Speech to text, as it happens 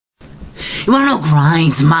You wanna know what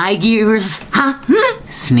grinds my gears? Huh?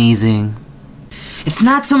 Sneezing. It's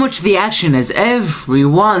not so much the action as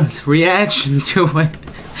everyone's reaction to it.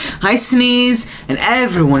 I sneeze and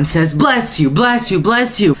everyone says, bless you, bless you,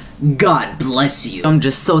 bless you. God bless you. I'm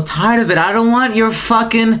just so tired of it. I don't want your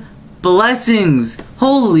fucking blessings.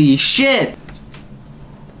 Holy shit.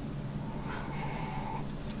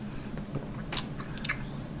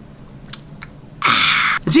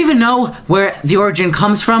 Do you even know where the origin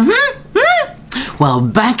comes from? Well,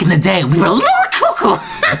 back in the day, we were a little cuckoo.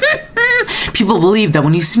 People believed that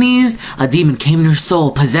when you sneezed, a demon came in your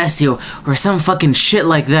soul, possessed you, or some fucking shit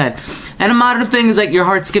like that. And a modern thing is like your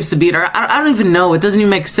heart skips a beat, or I don't even know, it doesn't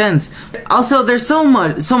even make sense. Also, there's so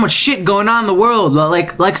much shit going on in the world,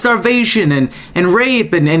 like starvation and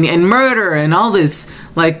rape and murder and all this,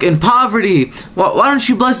 like, and poverty. Why don't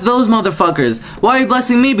you bless those motherfuckers? Why are you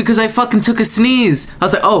blessing me because I fucking took a sneeze? I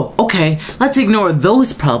was like, oh, okay, let's ignore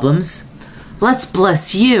those problems. Let's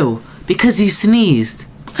bless you because you sneezed.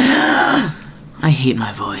 I hate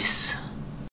my voice.